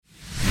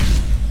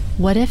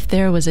What if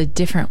there was a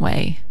different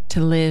way to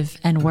live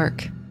and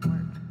work?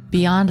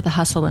 Beyond the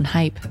hustle and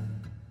hype,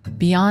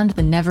 beyond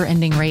the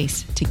never-ending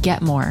race to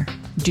get more,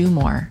 do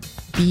more,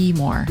 be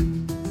more.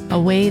 A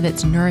way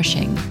that's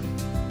nourishing,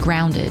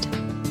 grounded,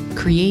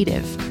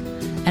 creative,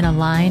 and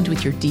aligned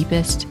with your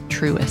deepest,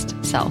 truest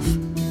self.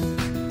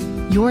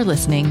 You're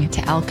listening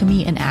to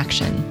Alchemy in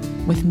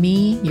Action with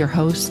me, your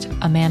host,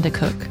 Amanda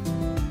Cook.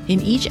 In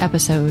each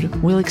episode,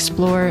 we'll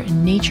explore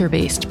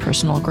nature-based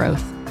personal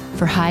growth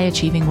for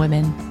high-achieving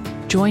women.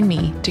 Join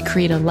me to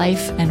create a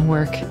life and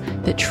work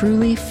that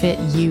truly fit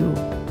you,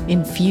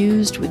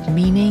 infused with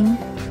meaning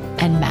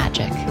and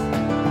magic.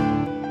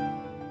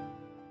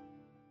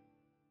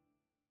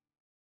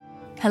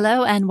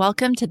 Hello and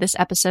welcome to this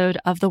episode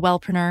of the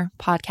Wellpreneur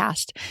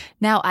podcast.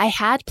 Now, I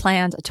had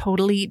planned a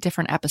totally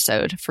different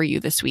episode for you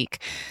this week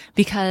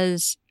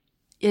because,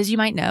 as you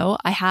might know,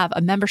 I have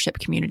a membership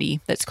community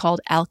that's called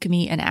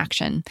Alchemy in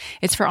Action.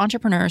 It's for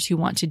entrepreneurs who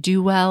want to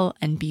do well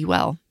and be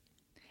well.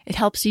 It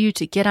helps you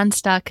to get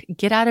unstuck,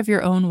 get out of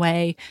your own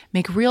way,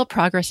 make real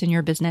progress in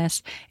your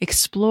business,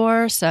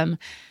 explore some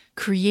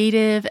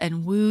creative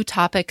and woo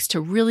topics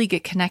to really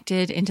get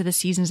connected into the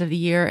seasons of the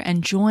year,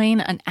 and join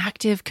an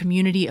active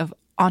community of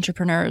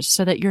entrepreneurs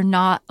so that you're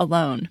not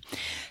alone.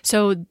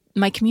 So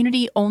my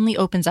community only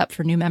opens up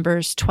for new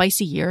members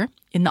twice a year,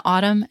 in the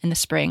autumn and the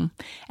spring.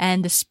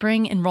 And the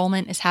spring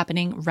enrollment is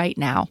happening right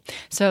now.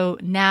 So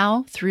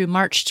now through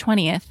March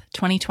 20th,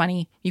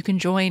 2020, you can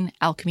join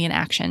Alchemy in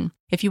Action.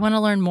 If you want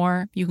to learn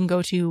more, you can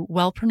go to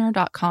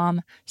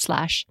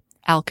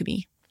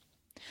wellpreneur.com/alchemy.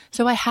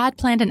 So I had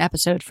planned an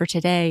episode for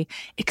today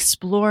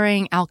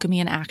exploring Alchemy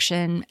in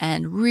Action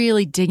and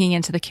really digging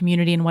into the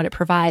community and what it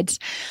provides.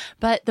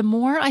 But the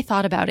more I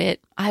thought about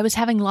it, I was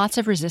having lots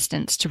of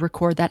resistance to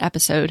record that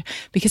episode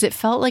because it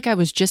felt like I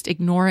was just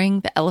ignoring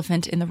the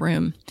elephant in the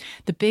room.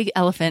 The big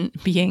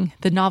elephant being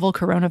the novel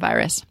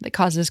coronavirus that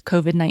causes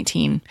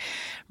COVID-19,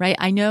 right?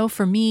 I know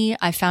for me,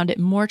 I found it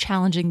more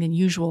challenging than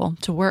usual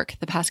to work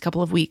the past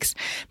couple of weeks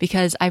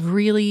because I've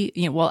really,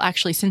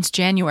 actually since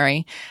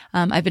January,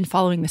 I've been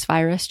following this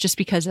virus just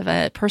because of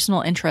a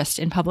personal interest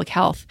in public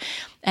health.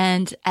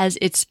 And as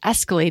it's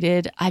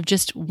escalated, I've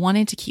just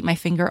wanted to keep my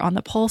finger on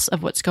the pulse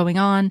of what's going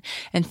on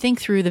and think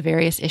through the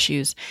various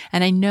issues.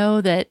 And I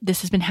know that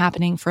this has been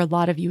happening for a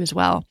lot of you as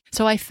well.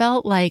 So I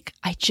felt like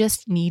I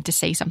just need to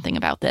say something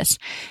about this.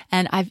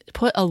 And I've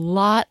put a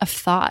lot of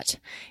thought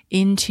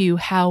into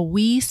how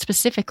we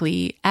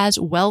specifically as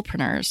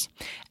wellpreneurs,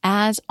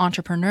 as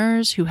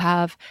entrepreneurs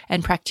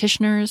and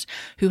practitioners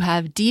who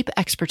have deep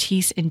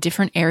expertise in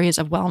different areas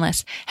of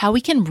wellness, how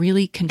we can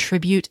really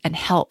contribute and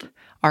help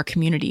our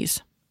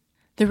communities.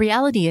 The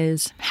reality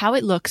is, how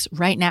it looks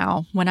right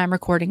now when I'm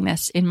recording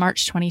this in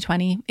March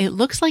 2020, it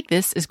looks like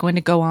this is going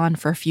to go on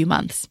for a few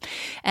months.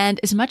 And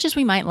as much as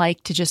we might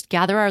like to just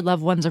gather our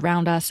loved ones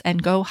around us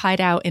and go hide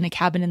out in a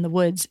cabin in the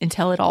woods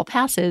until it all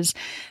passes,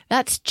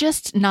 that's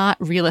just not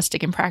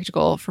realistic and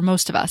practical for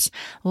most of us.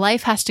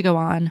 Life has to go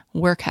on,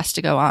 work has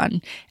to go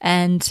on,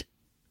 and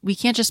we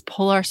can't just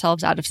pull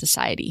ourselves out of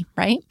society,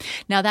 right?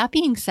 Now, that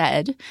being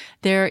said,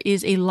 there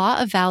is a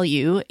lot of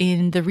value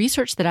in the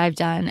research that I've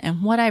done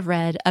and what I've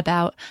read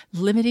about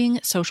limiting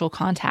social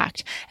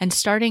contact and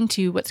starting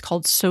to what's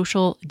called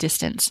social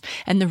distance.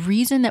 And the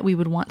reason that we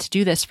would want to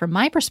do this, from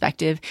my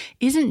perspective,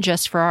 isn't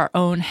just for our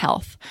own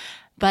health,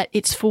 but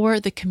it's for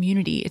the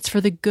community. It's for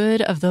the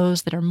good of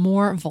those that are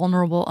more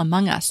vulnerable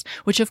among us,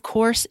 which of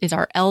course is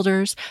our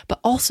elders, but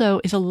also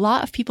is a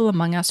lot of people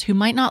among us who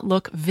might not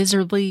look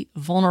visibly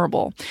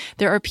vulnerable.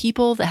 There are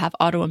people that have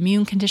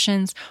autoimmune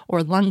conditions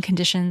or lung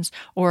conditions,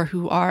 or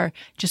who are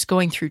just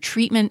going through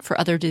treatment for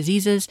other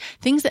diseases,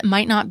 things that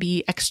might not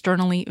be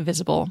externally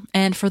visible.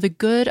 And for the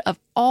good of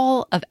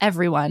all of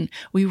everyone,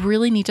 we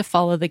really need to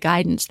follow the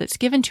guidance that's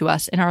given to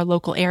us in our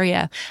local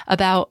area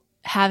about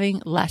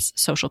having less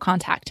social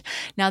contact.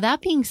 Now, that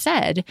being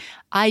said,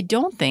 I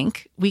don't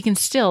think we can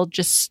still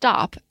just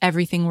stop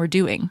everything we're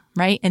doing,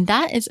 right? And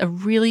that is a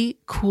really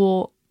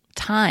cool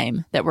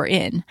time that we're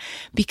in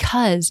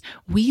because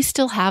we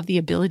still have the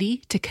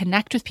ability to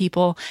connect with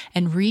people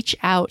and reach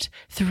out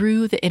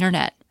through the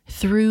internet,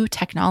 through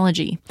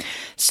technology.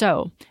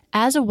 So,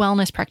 as a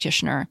wellness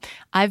practitioner,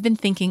 I've been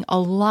thinking a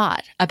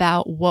lot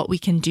about what we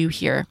can do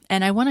here.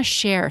 And I want to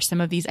share some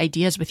of these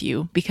ideas with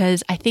you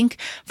because I think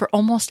for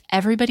almost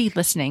everybody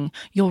listening,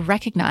 you'll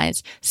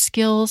recognize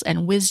skills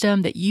and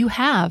wisdom that you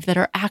have that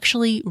are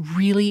actually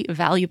really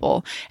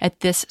valuable at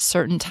this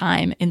certain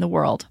time in the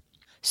world.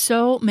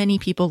 So many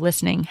people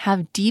listening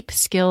have deep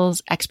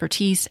skills,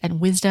 expertise, and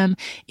wisdom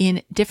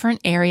in different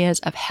areas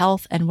of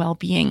health and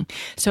well-being.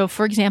 So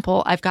for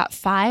example, I've got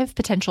 5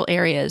 potential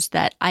areas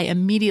that I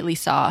immediately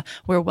saw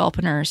where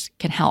wellpreneurs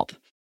can help.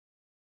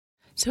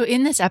 So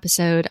in this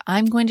episode,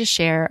 I'm going to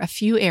share a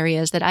few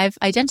areas that I've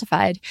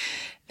identified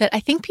that I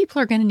think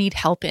people are going to need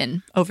help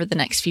in over the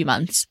next few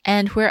months,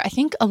 and where I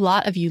think a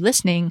lot of you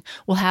listening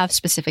will have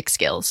specific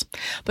skills.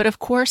 But of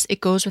course,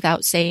 it goes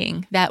without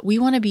saying that we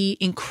want to be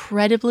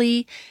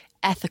incredibly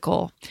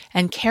ethical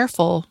and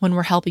careful when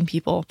we're helping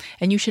people,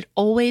 and you should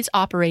always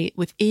operate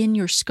within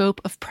your scope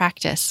of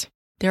practice.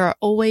 There are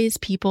always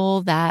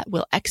people that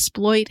will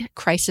exploit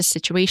crisis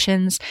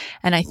situations.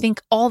 And I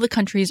think all the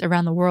countries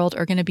around the world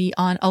are going to be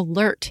on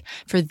alert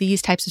for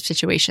these types of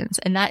situations.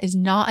 And that is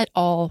not at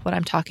all what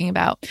I'm talking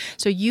about.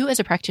 So you as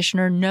a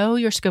practitioner know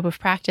your scope of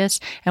practice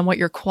and what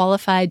you're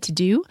qualified to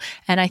do.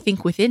 And I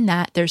think within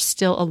that, there's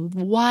still a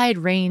wide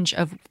range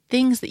of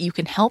things that you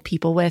can help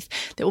people with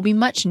that will be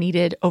much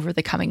needed over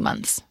the coming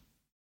months.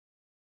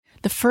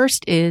 The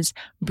first is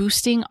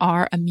boosting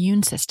our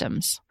immune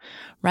systems,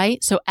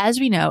 right? So as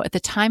we know, at the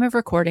time of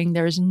recording,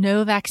 there is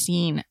no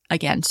vaccine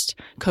against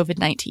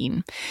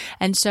COVID-19.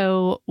 And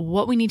so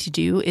what we need to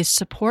do is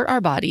support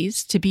our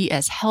bodies to be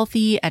as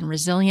healthy and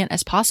resilient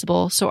as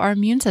possible so our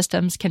immune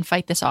systems can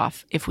fight this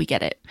off if we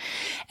get it.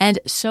 And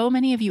so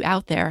many of you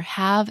out there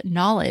have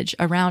knowledge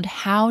around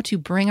how to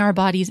bring our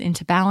bodies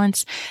into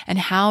balance and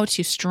how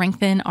to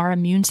strengthen our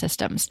immune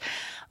systems.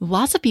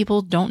 Lots of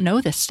people don't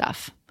know this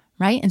stuff.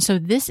 Right? And so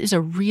this is a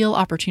real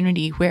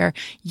opportunity where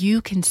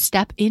you can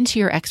step into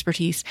your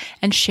expertise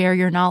and share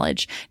your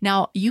knowledge.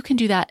 Now, you can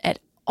do that at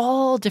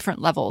all different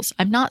levels.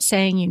 I'm not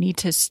saying you need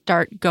to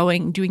start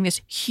doing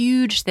this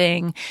huge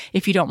thing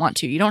if you don't want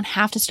to. You don't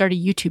have to start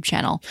a YouTube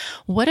channel.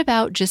 What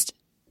about just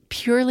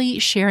purely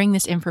sharing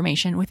this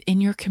information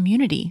within your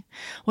community?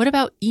 What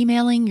about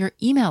emailing your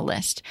email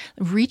list,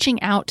 reaching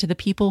out to the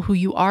people who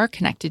you are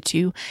connected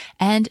to,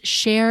 and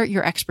share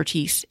your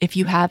expertise if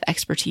you have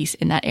expertise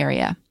in that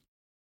area?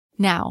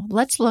 Now,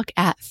 let's look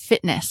at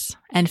fitness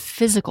and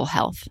physical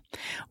health.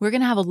 We're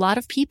going to have a lot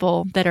of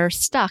people that are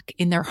stuck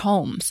in their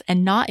homes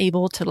and not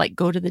able to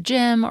go to the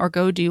gym or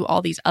go do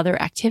all these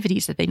other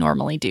activities that they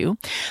normally do.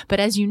 But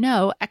as you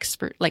know,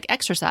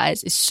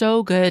 exercise is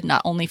so good,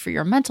 not only for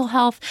your mental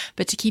health,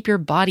 but to keep your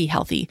body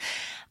healthy.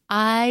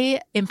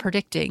 I am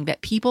predicting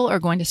that people are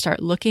going to start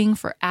looking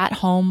for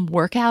at-home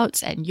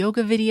workouts and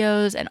yoga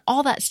videos and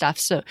all that stuff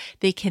so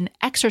they can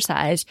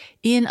exercise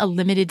in a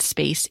limited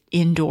space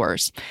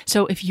indoors.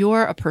 So if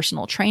you're a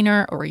personal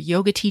trainer or a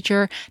yoga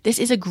teacher, this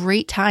is a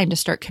great time to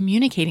start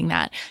communicating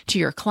that to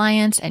your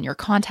clients and your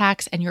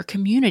contacts and your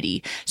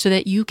community so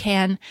that you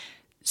can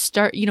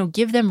start,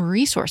 give them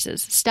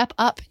resources, step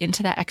up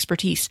into that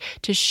expertise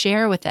to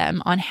share with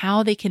them on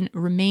how they can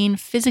remain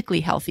physically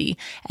healthy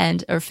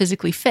or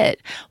physically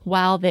fit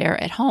while they're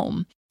at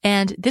home.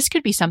 And this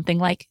could be something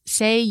like,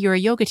 say you're a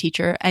yoga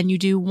teacher and you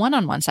do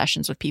one-on-one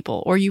sessions with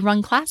people or you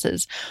run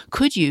classes.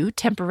 Could you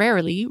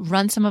temporarily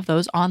run some of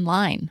those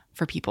online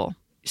for people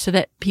so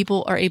that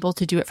people are able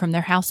to do it from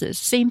their houses?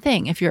 Same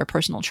thing if you're a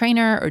personal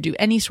trainer or do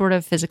any sort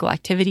of physical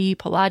activity,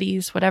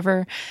 Pilates,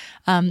 whatever.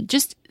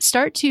 Just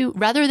start to,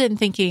 rather than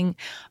thinking,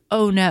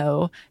 oh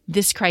no,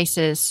 this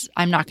crisis,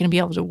 I'm not going to be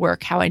able to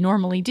work how I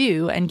normally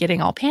do and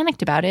getting all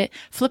panicked about it,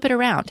 flip it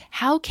around.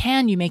 How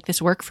can you make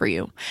this work for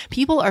you?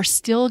 People are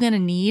still going to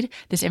need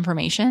this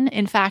information.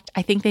 In fact,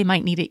 I think they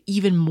might need it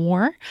even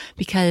more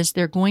because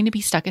they're going to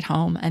be stuck at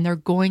home and they're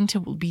going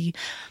to be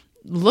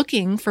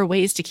looking for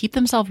ways to keep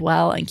themselves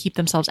well and keep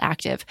themselves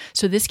active.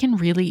 So this can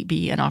really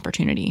be an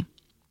opportunity.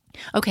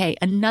 Okay,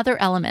 another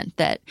element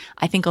that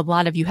I think a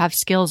lot of you have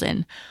skills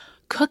in,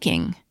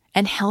 cooking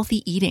and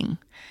healthy eating.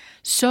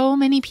 So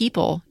many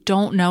people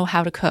don't know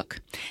how to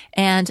cook.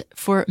 And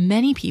for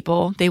many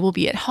people, they will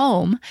be at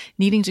home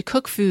needing to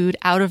cook food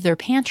out of their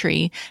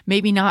pantry,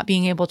 maybe not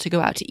being able to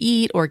go out to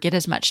eat or get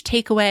as much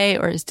takeaway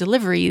or as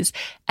deliveries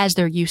as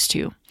they're used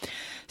to.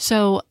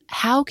 So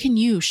how can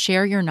you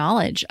share your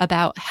knowledge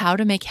about how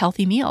to make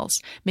healthy meals?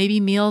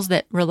 Maybe meals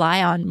that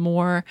rely on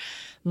more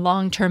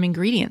long-term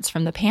ingredients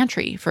from the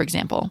pantry, for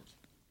example.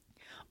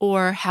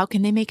 Or how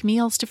can they make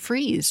meals to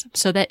freeze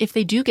so that if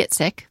they do get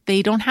sick,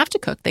 they don't have to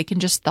cook. They can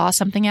just thaw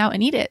something out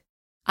and eat it.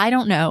 I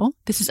don't know.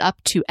 This is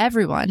up to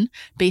everyone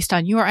based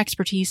on your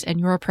expertise and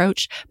your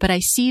approach, but I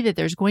see that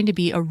there's going to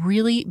be a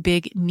really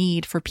big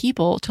need for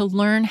people to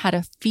learn how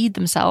to feed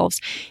themselves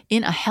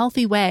in a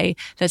healthy way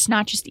that's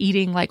not just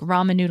eating like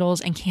ramen noodles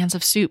and cans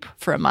of soup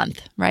for a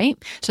month,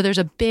 right? So there's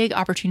a big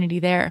opportunity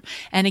there.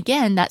 And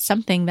again, that's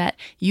something that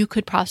you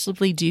could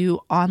possibly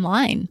do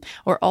online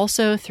or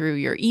also through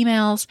your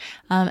emails.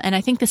 And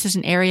I think this is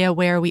an area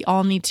where we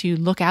all need to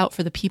look out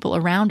for the people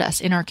around us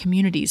in our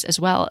communities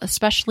as well,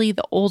 especially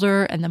the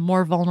older and the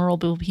more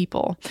vulnerable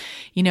people.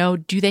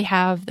 Do they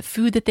have the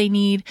food that they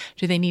need?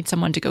 Do they need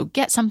someone to go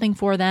get something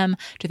for them?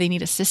 Do they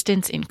need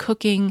assistance in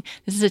cooking?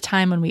 This is a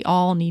time when we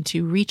all need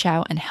to reach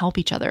out and help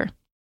each other.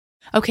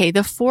 Okay,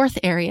 the fourth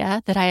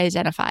area that I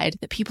identified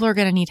that people are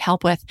going to need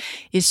help with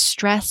is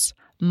stress,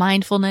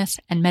 mindfulness,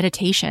 and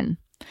meditation.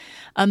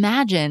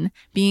 Imagine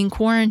being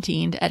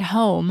quarantined at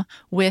home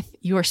with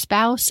your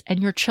spouse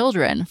and your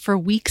children for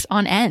weeks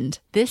on end.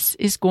 This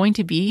is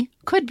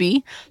could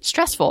be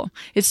stressful.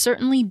 It's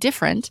certainly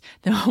different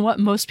than what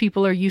most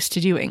people are used to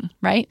doing,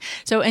 right?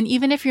 So, and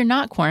even if you're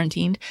not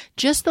quarantined,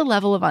 just the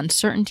level of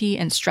uncertainty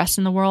and stress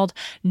in the world,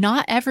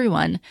 not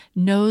everyone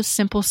knows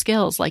simple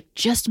skills like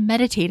just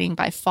meditating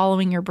by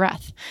following your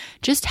breath,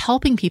 just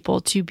helping people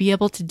to be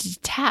able to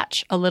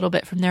detach a little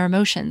bit from their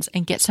emotions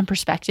and get some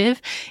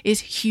perspective is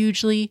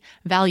hugely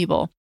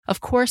valuable. Of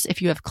course,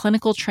 if you have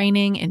clinical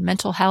training in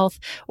mental health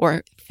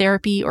or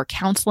therapy or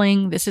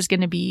counseling, this is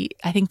going to be,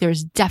 I think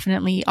there's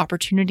definitely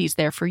opportunities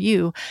there for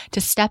you to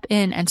step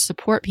in and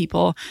support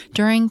people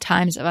during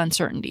times of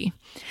uncertainty.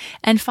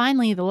 And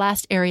finally, the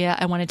last area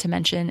I wanted to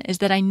mention is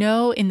that I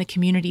know in the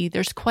community,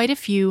 there's quite a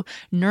few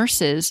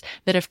nurses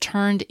that have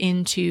turned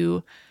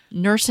into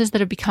nurses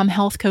that have become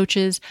health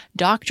coaches,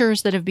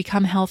 doctors that have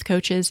become health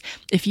coaches.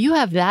 If you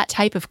have that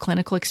type of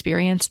clinical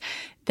experience,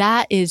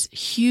 that is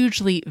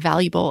hugely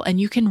valuable,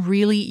 and you can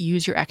really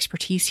use your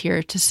expertise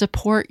here to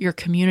support your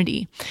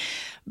community.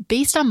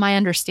 Based on my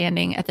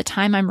understanding at the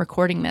time I'm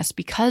recording this,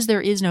 because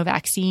there is no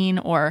vaccine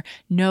or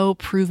no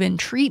proven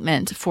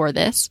treatment for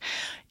this,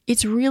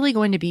 it's really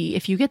going to be,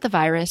 if you get the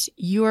virus,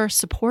 you are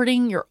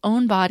supporting your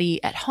own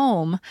body at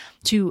home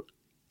to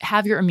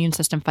have your immune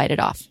system fight it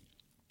off.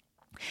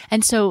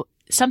 And so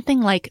something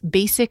like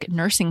basic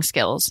nursing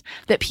skills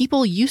that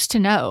people used to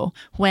know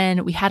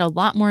when we had a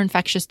lot more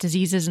infectious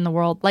diseases in the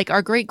world, like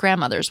our great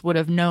grandmothers would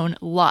have known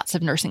lots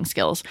of nursing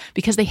skills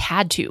because they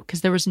had to, because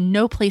there was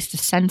no place to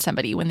send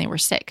somebody when they were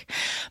sick.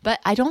 But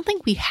I don't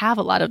think we have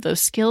a lot of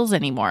those skills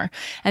anymore.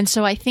 And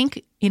so I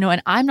think,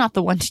 and I'm not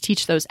the one to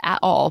teach those at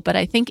all, but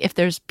I think if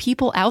there's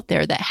people out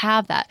there that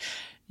have that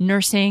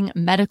nursing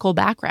medical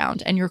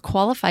background and you're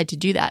qualified to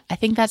do that, I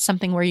think that's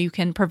something where you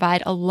can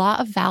provide a lot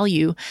of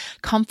value,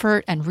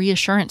 comfort, and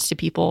reassurance to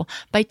people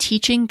by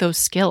teaching those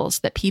skills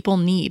that people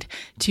need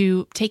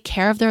to take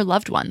care of their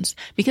loved ones.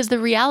 Because the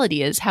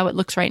reality is how it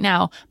looks right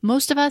now,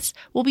 most of us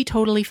will be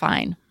totally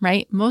fine,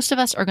 right? Most of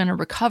us are going to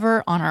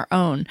recover on our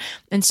own.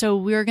 And so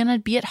we're going to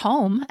be at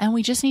home and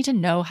we just need to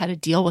know how to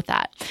deal with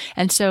that.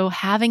 And so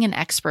having an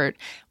expert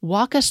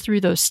walk us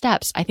through those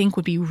steps, I think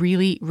would be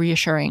really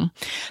reassuring.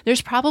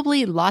 There's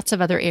probably lots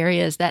of other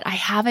areas that I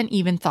haven't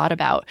even thought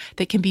about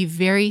that can be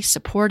very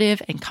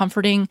supportive and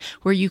comforting,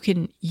 where you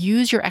can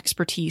use your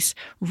expertise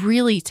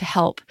really to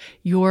help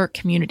your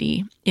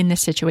community in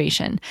this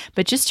situation.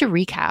 But just to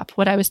recap,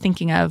 what I was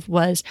thinking of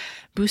was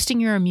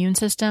boosting your immune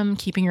system,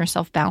 keeping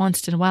yourself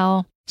balanced and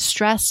well,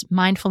 stress,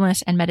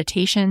 mindfulness, and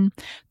meditation,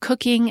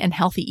 cooking and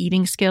healthy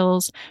eating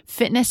skills,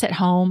 fitness at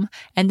home,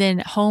 and then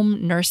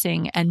home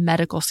nursing and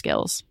medical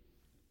skills.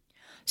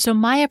 So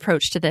my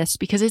approach to this,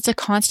 because it's a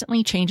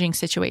constantly changing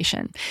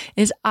situation,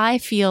 is I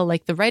feel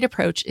like the right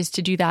approach is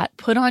to do that.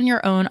 Put on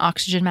your own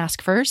oxygen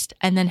mask first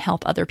and then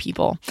help other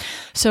people.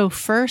 So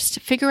first,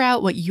 figure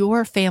out what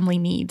your family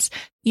needs.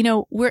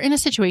 We're in a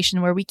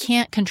situation where we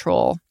can't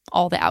control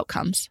all the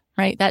outcomes,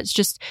 right?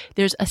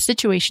 There's a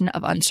situation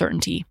of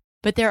uncertainty.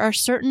 But there are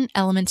certain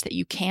elements that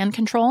you can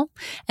control.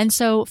 And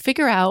so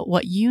figure out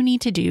what you need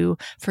to do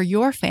for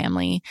your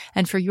family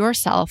and for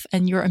yourself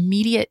and your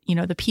immediate,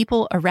 the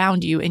people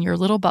around you in your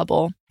little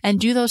bubble, and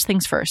do those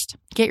things first.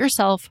 Get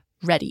yourself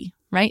ready,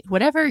 right?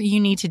 Whatever you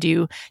need to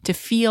do to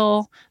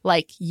feel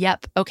like,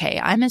 yep,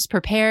 okay, I'm as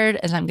prepared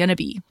as I'm going to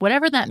be.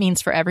 Whatever that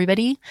means for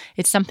everybody,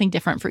 it's something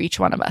different for each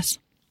one of us.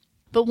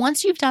 But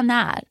once you've done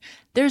that,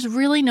 there's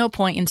really no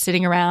point in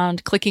sitting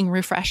around clicking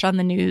refresh on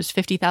the news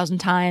 50,000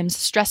 times,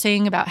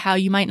 stressing about how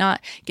you might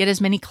not get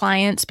as many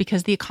clients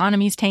because the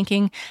economy's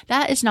tanking.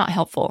 That is not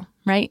helpful,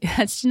 right?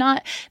 That's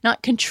not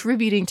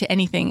contributing to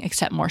anything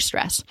except more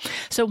stress.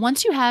 So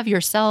once you have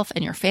yourself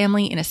and your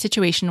family in a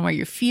situation where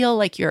you feel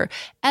like you're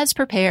as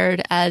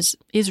prepared as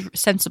is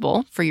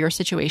sensible for your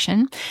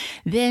situation,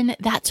 then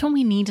that's when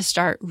we need to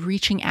start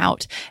reaching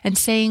out and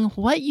saying,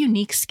 what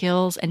unique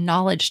skills and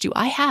knowledge do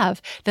I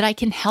have that I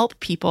can help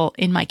people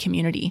in my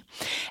community?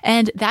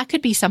 And that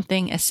could be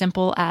something as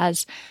simple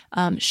as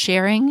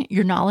sharing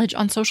your knowledge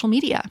on social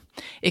media.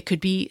 It could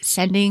be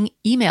sending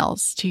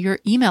emails to your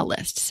email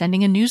list,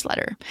 sending a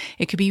newsletter.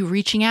 It could be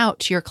reaching out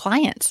to your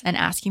clients and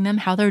asking them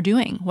how they're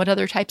doing. What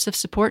other types of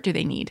support do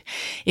they need?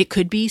 It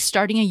could be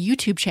starting a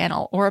YouTube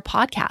channel or a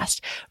podcast,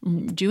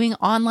 doing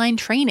online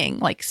training,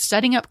 like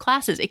setting up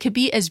classes. It could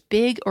be as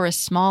big or as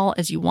small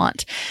as you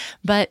want.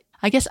 But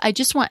I guess I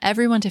just want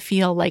everyone to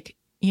feel like,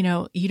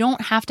 you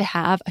don't have to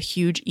have a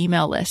huge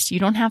email list. You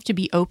don't have to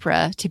be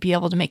Oprah to be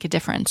able to make a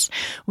difference.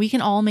 We can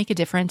all make a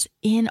difference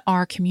in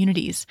our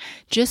communities.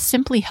 Just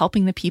simply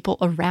helping the people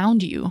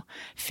around you,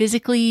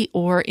 physically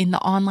or in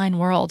the online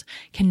world,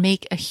 can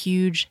make a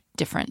huge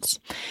difference.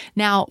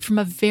 Now, from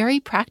a very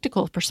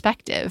practical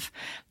perspective,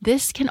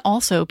 this can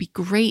also be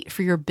great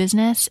for your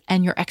business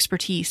and your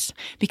expertise,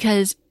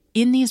 because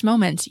in these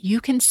moments,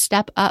 you can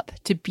step up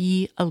to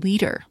be a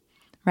leader,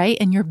 right?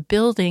 And you're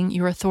building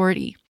your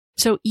authority.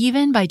 So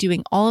even by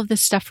doing all of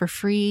this stuff for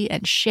free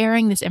and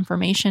sharing this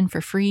information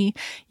for free,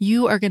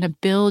 you are going to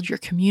build your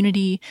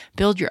community,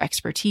 build your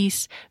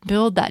expertise,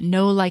 build that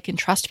know, like, and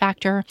trust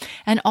factor,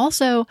 and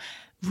also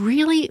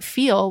really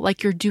feel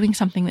like you're doing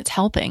something that's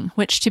helping,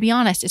 which, to be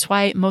honest, is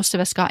why most of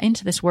us got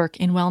into this work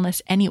in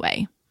wellness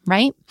anyway,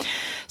 right?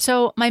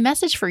 So my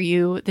message for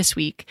you this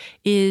week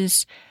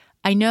is,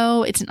 I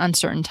know it's an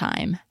uncertain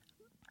time,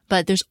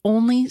 but there's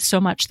only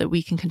so much that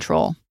we can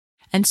control.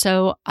 And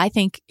so I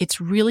think it's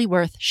really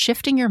worth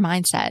shifting your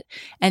mindset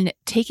and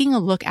taking a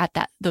look at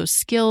those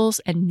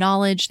skills and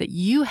knowledge that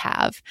you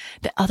have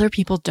that other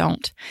people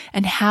don't,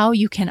 and how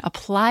you can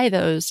apply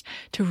those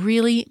to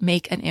really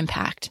make an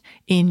impact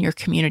in your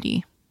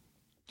community.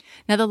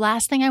 Now, the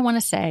last thing I want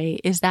to say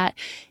is that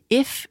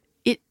if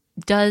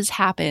does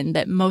happen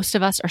that most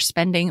of us are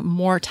spending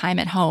more time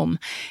at home,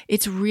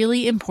 it's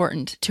really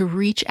important to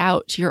reach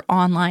out to your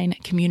online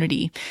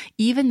community.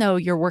 Even though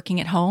you're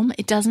working at home,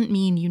 it doesn't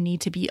mean you need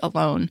to be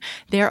alone.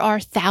 There are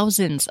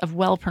thousands of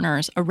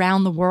wellpreneurs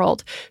around the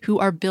world who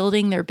are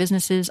building their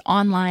businesses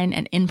online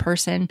and in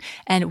person,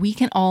 and we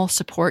can all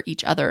support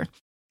each other.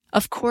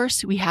 Of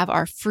course, we have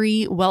our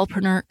free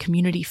Wellpreneur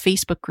Community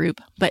Facebook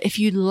group, but if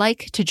you'd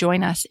like to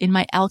join us in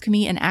my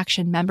Alchemy in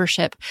Action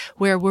membership,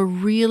 where we're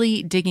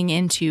really digging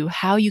into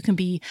how you can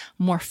be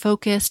more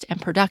focused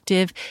and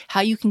productive,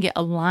 how you can get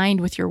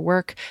aligned with your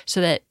work so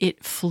that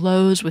it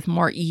flows with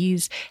more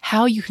ease,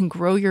 how you can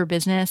grow your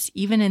business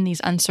even in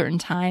these uncertain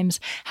times,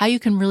 how you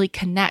can really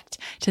connect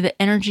to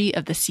the energy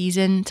of the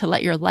season to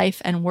let your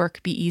life and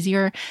work be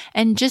easier,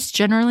 and just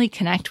generally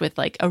connect with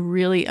like a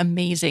really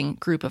amazing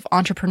group of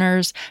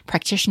entrepreneurs,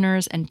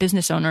 practitioners, and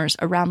business owners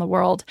around the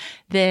world,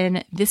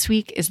 then this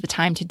week is the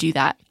time to do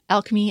that.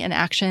 Alchemy in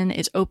Action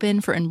is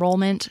open for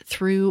enrollment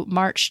through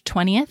March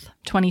 20th,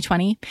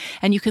 2020,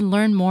 and you can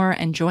learn more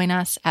and join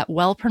us at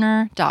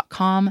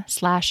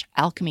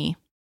wellpreneur.com/alchemy.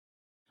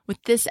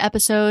 With this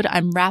episode,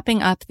 I'm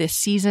wrapping up this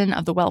season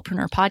of the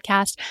Wellpreneur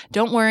podcast.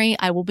 Don't worry,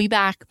 I will be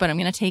back, but I'm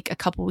going to take a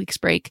couple weeks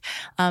break.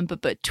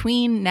 But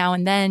between now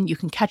and then, you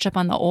can catch up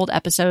on the old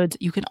episodes.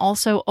 You can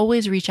also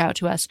always reach out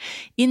to us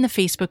in the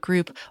Facebook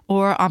group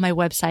or on my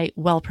website,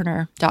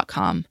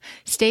 wellpreneur.com.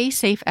 Stay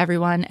safe,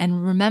 everyone.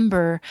 And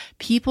remember,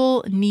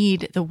 people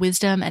need the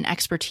wisdom and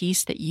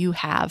expertise that you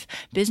have.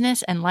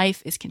 Business and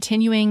life is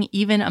continuing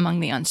even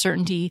among the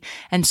uncertainty.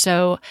 And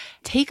so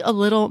take a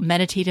little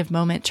meditative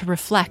moment to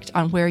reflect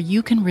on where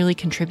you can really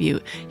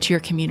contribute to your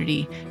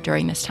community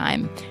during this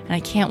time. And I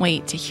can't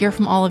wait to hear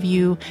from all of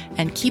you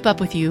and keep up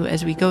with you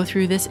as we go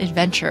through this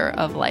adventure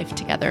of life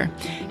together.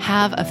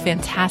 Have a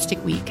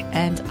fantastic week,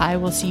 and I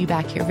will see you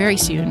back here very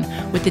soon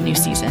with the new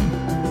season.